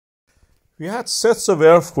We had sets of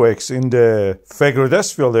earthquakes in the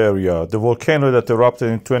Fagradalsfjall area, the volcano that erupted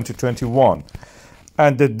in 2021.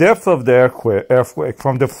 And the depth of the earthquake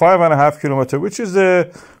from the 5.5 kilometer, which is the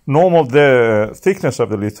normal thickness of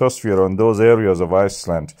the lithosphere on those areas of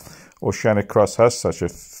Iceland. Oceanic crust has such a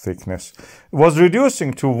thickness. It was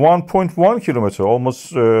reducing to 1.1 kilometer,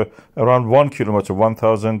 almost around 1 kilometer,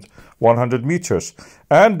 1,100 meters.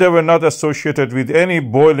 And they were not associated with any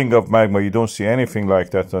boiling of magma. You don't see anything like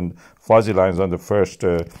that on fuzzy lines on the first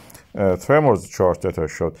thermal chart that I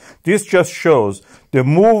showed. This just shows the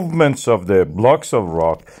movements of the blocks of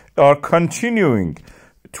rock are continuing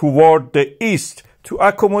toward the east to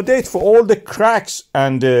accommodate for all the cracks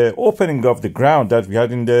and the opening of the ground that we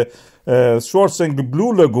had in the the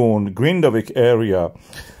Blue Lagoon, Grindavik area.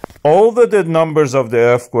 Although the numbers of the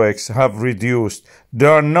earthquakes have reduced, they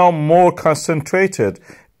are now more concentrated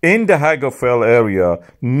in the Hagafell area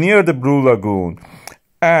near the Blue Lagoon.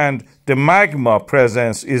 And the magma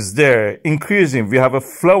presence is there, increasing. We have a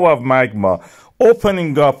flow of magma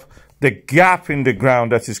opening up the gap in the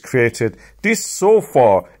ground that is created. This so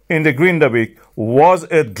far in the Grindavik was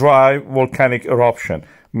a dry volcanic eruption,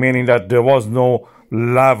 meaning that there was no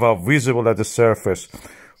lava visible at the surface.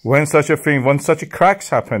 When such cracks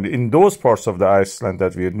happened in those parts of the Iceland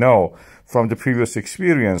that we know from the previous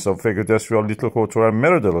experience of Fagradalsfjall, Litli-Hrútur, and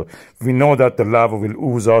Meradil, we know that the lava will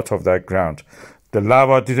ooze out of that ground. The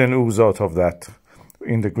lava didn't ooze out of that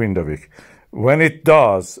in the Grindavik. When it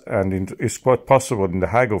does, and it's quite possible in the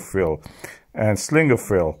Hagafell and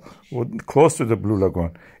Slingafell, close to the Blue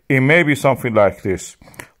Lagoon, it may be something like this.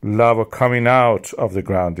 Lava coming out of the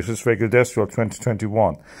ground. This is Fagradalsfjall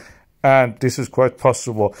 2021. And this is quite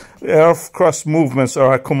possible. Earth crust movements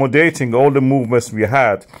are accommodating all the movements we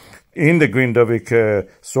had in the Grindavik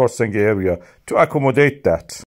area to accommodate that.